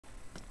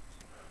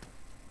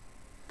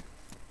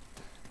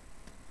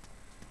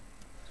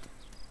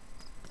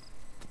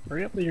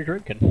Hurry up with your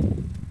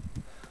drinking.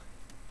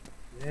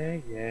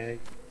 Yeah.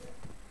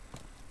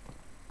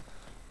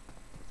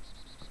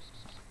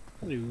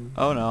 Hello.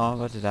 Oh no, I'm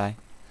about to die.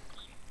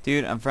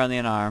 Dude, I'm friendly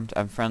and armed.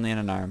 I'm friendly and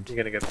unarmed. You're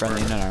gonna get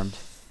Friendly and burned. unarmed.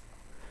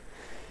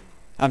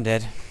 I'm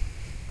dead.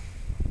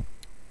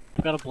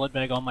 I've got a blood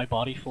bag on my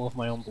body full of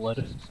my own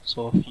blood,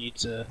 so if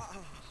you'd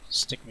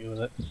stick me with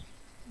it.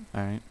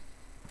 Alright.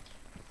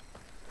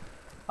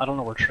 I don't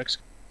know where Trick's.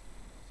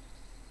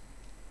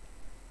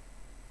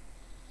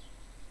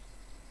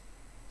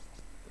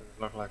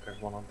 Doesn't look like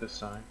there's one on this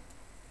side.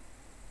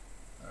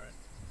 Alright.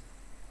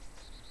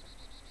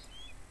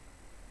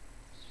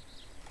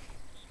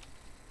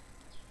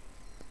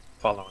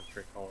 Following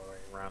Trick all the way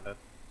around it.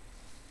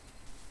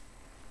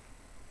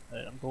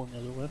 Alright, I'm going the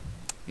other way.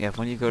 Yeah, if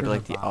when you go to There's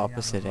like a the body on the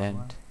opposite roadway.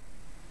 end.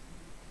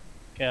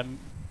 Okay,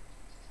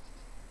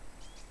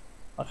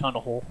 I found a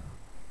hole.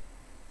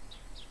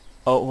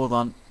 Oh, hold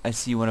on. I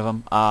see one of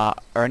them. Are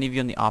any of you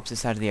on the opposite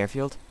side of the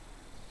airfield?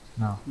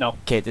 No. No.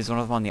 Okay, there's one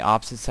of them on the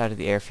opposite side of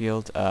the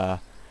airfield.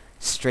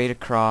 Straight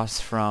across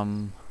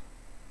from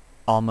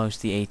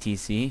almost the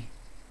ATC.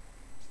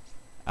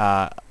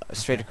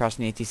 Straight Okay. across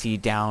from the ATC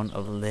down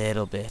a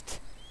little bit.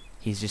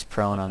 He's just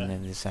prone on Okay.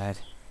 the other side.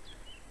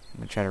 I'm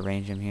gonna try to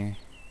range him here.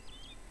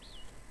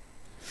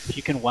 If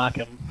you can whack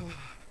him.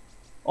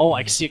 Oh,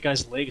 I can see a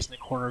guy's legs in the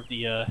corner of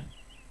the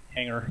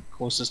hangar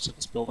closest to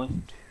this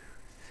building.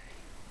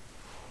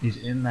 He's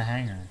in the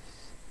hangar.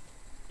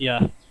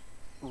 Yeah,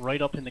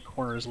 right up in the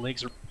corner. His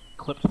legs are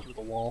clipped through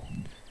the wall.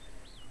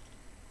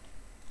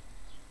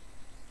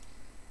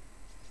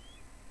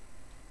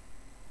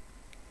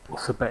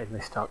 What's the betting they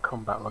start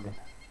combat logging?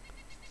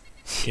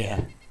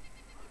 Yeah.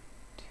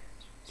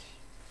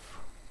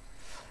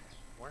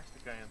 Where's the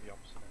guy on the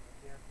opposite end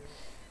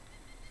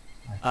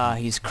of the airfield?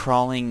 He's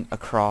crawling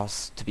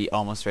across to be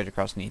almost right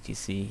across from the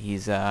ATC.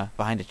 He's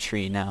behind a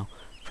tree now.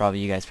 Probably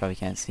you guys probably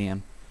can't see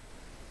him.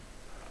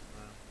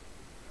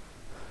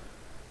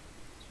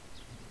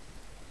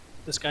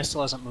 This guy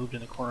still hasn't moved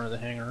in the corner of the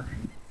hangar.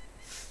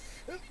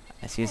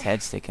 I see his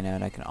head sticking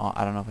out. I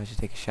don't know if I should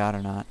take a shot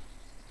or not.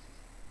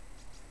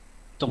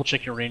 Double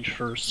check your range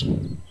first.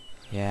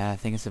 Yeah, I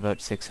think it's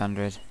about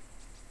 600.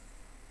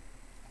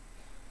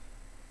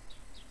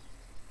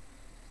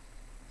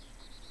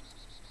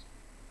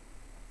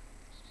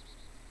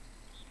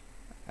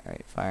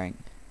 Alright, firing.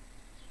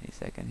 Any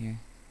second here.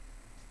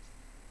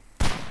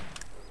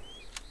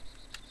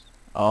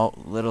 Oh,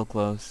 little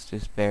close,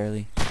 just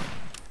barely.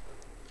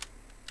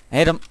 I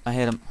hit him.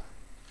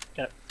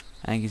 Okay.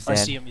 I think he's I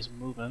dead. see him, he's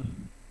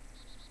moving.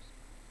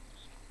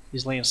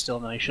 He's laying still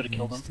now, you should have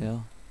killed him.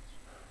 Still.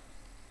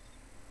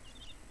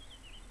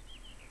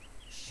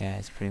 Yeah,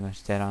 he's pretty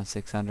much dead on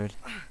 600.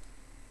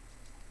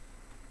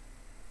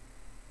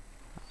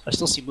 I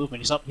still see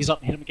movement, he's up,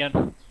 hit him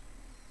again.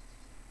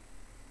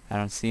 I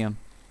don't see him.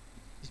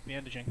 He's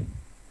bandaging.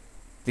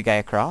 The guy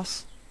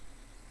across?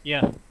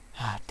 Yeah.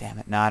 Ah, damn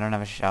it. No, I don't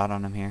have a shot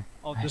on him here.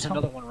 Oh, there's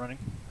another one running.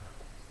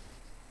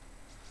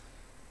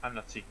 I'm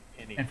not seeing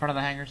any. In front of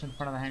the hangars, in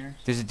front of the hangars.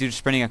 There's a dude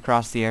sprinting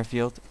across the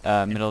airfield,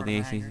 In middle of front the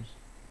ATC. hangars.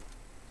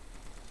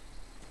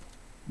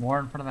 More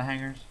in front of the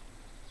hangars.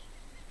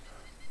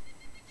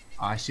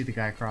 Oh, I see the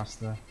guy across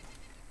the...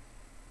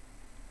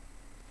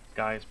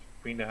 Guys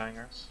between the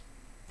hangars.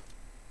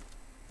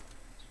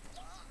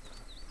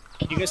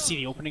 Can you guys see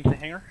the opening to the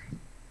hangar?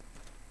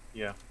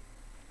 Yeah.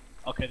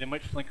 Okay, they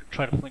might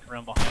try to flank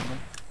around behind them.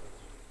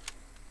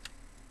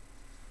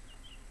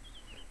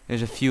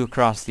 There's a few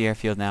across the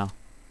airfield now.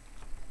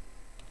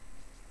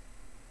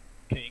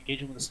 Okay, engage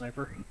him with a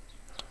sniper.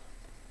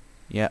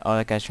 Yeah, oh,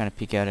 that guy's trying to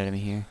peek out at me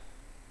here.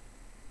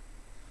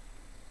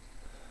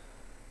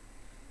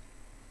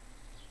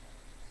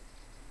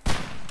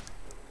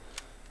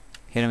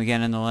 Hit him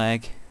again in the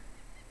leg.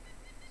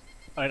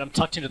 Alright, I'm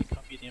tucked into the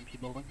copy of the MP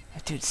building.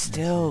 That dude's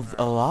still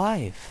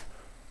alive.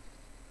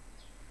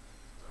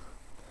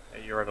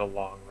 Hey, you're at a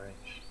long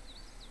range.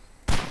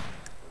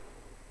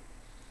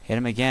 Hit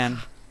him again.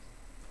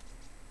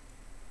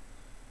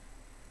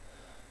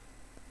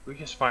 We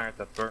just fired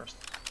that burst.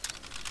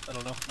 I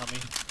don't know, not me.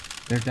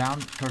 They're down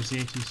towards the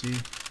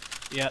ATC.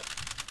 Yeah,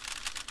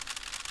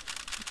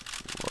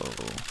 Whoa.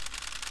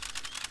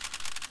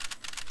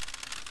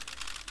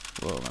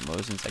 Whoa, my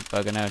motion's like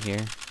bugging out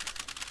here.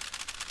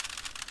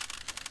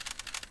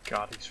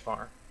 God, he's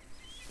far.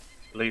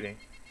 Bleeding.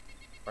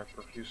 Quite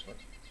profusely.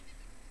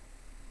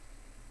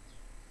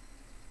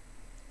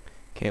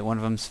 Okay, one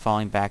of them's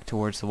falling back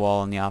towards the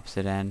wall on the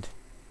opposite end.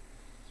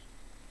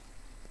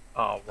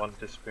 Oh, one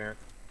disappeared.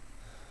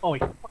 oh, he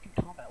fucking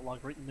combat log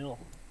right in the middle.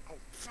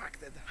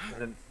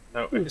 And then,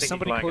 no, I think Is he's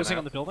somebody lagging closing out.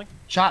 on the building?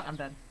 Shot, I'm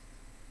dead.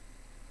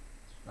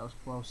 That was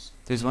close.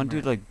 There's one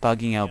dude like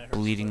bugging Yeah, I out, heard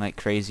bleeding something. like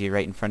crazy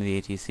right in front of the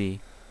ATC.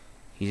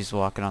 He's just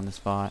walking on the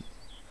spot.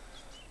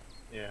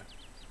 Yeah.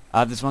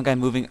 There's one guy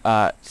moving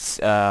west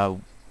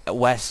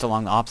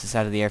along the opposite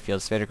side of the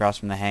airfield, straight across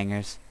from the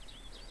hangars.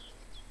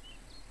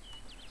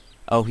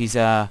 Oh, he's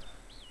Okay,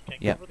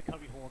 Yep. cover the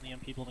cubby hole in the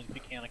MP building if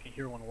you can. I can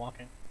hear one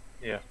walking.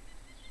 Yeah.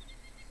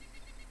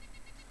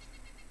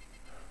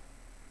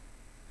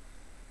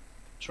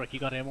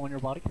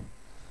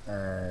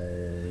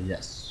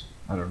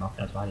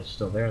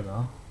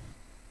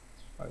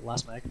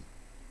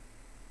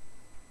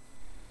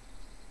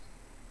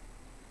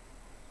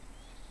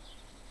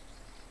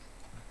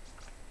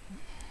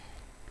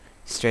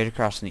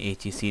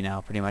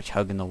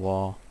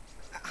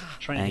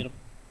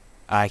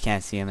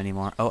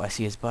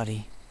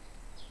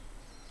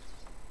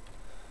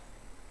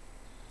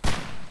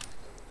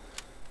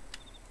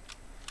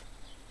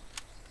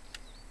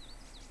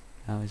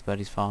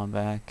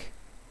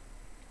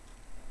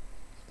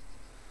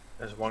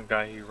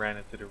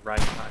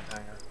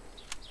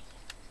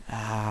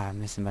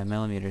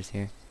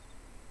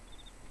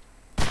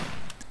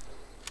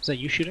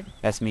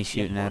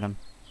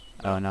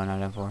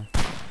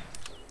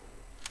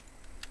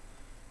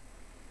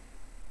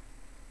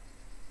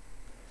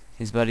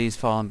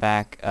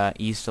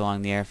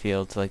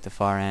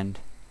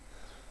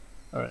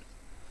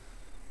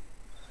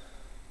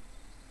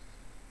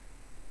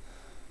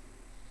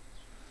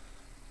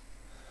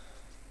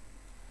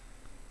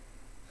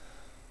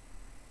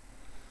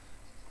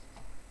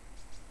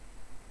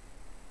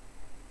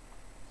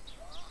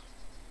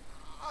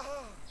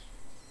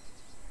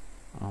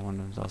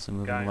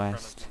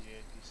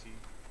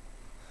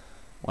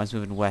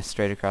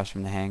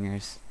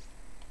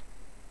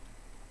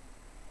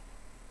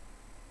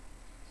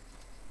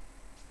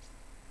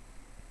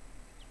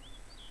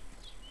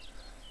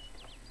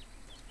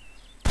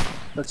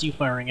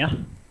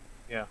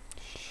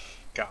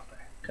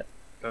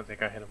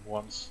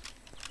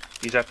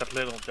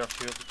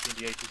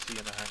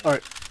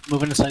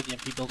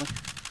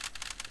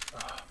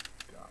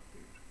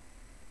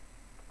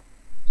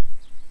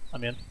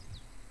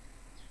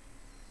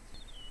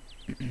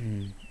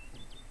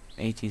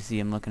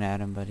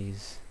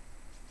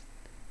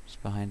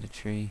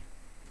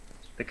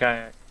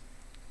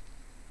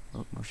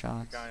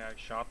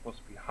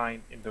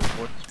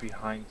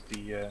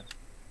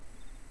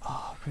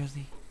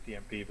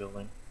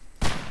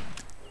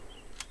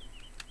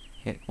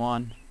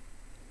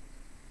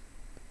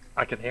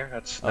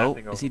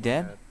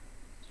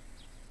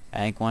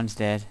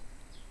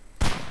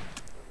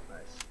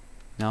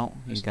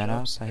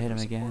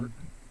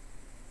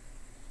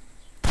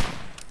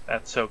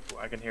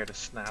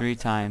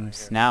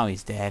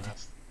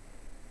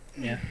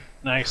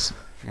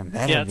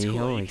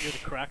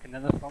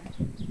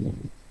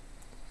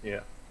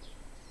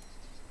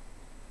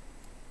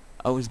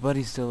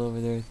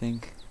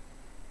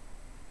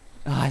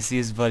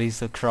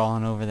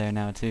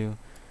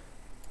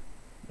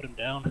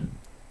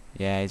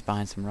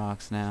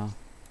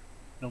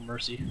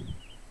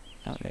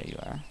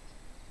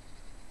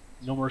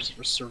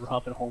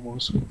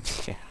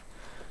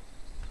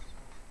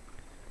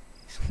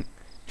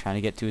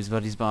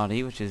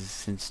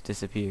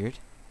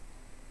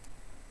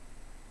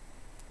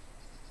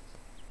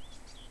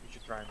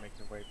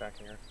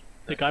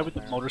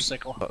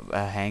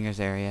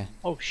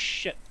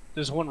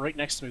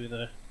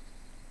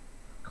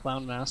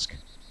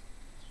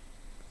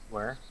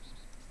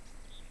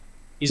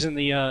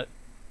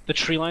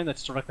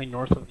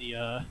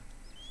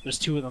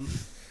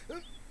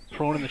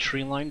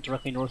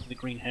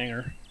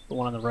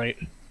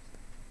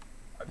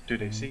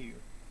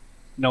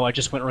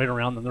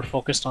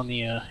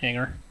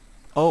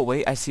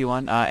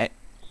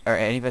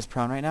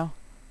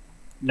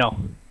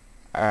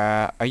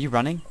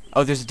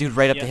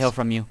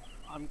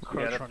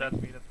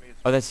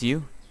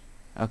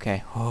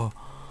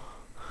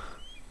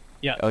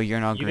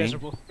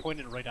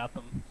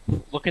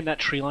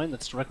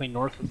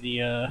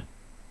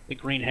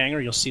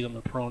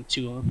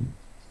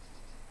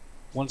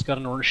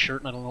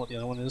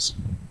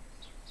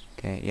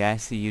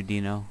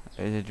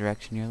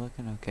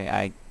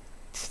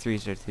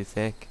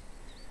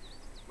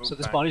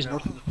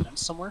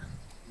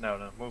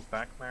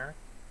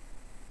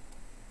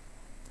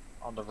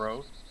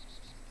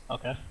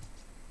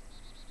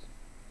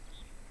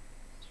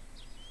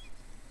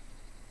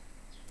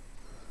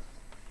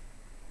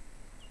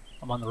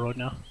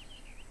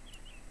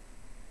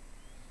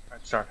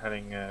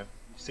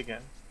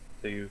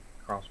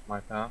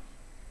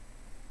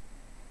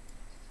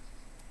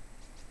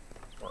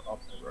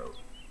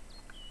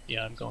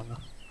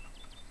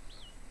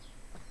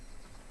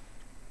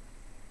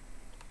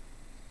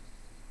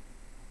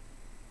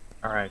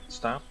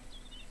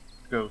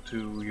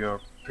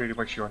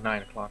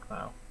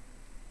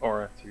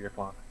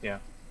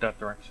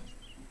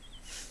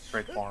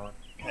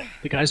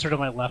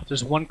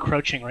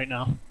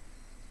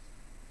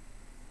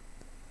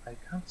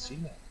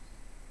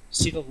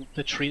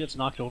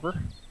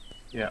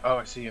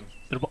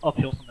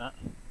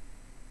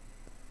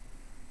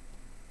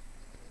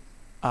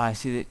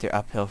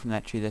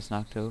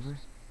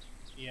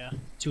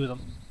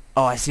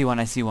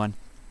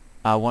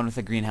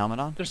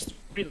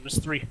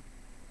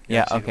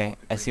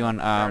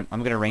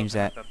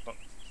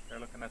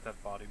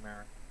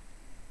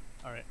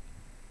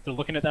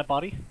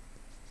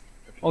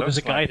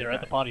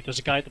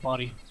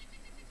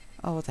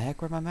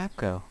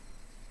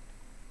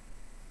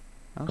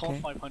 Call Okay.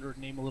 500,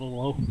 name a little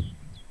low.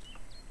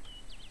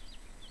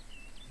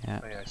 Yeah.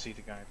 Oh, yeah, I see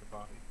the guy at the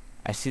body.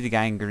 I see the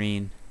guy in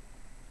green.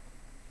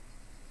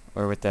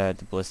 Or with the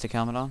ballistic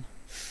helmet on.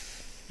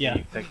 Yeah.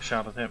 You take a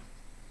shot at him.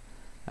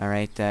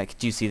 Alright,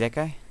 do you see that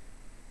guy?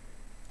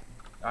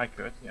 I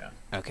could, yeah.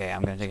 Okay,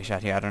 I'm gonna take a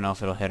shot here. I don't know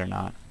if it'll hit or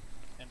not.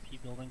 MP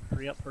building.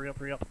 Hurry up, hurry up,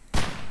 hurry up.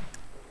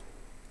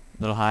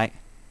 Little high.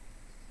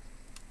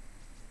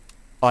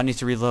 Oh, I need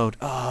to reload.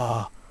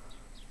 Oh.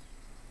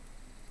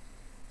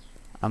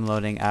 I'm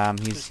loading.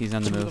 He's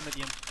on the Two of move.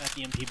 them at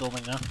the MP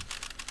building now.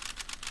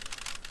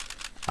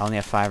 I only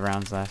have 5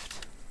 rounds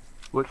left.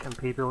 Which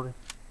MP building?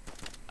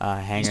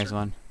 Hangars Eastern.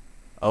 one.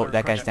 Oh, Or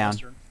that guy's Project down.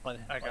 Western, by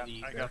I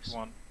the got barracks.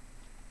 one.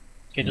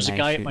 Okay, there's a Nice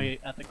guy shooting.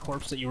 at the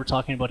corpse that you were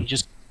talking about. He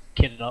just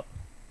kitted up.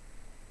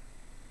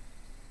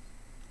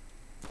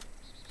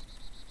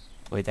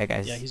 Wait, that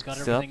guy's Yeah, he's got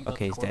still up? everything but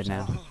Okay, the he's dead corpse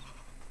now. off.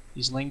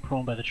 He's laying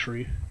prone by the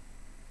tree.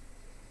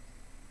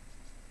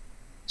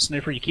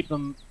 Sniper, you keep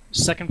them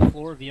second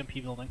floor of the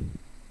MP building.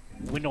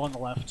 Window on the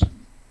left.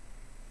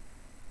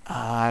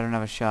 I don't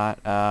have a shot.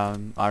 I'll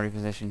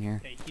reposition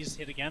here. Okay, he's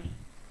hit again.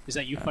 Is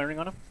that you firing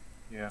on him?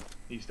 Yeah,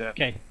 he's dead.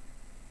 Okay,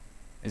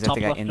 Is that top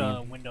the guy left in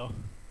the... window.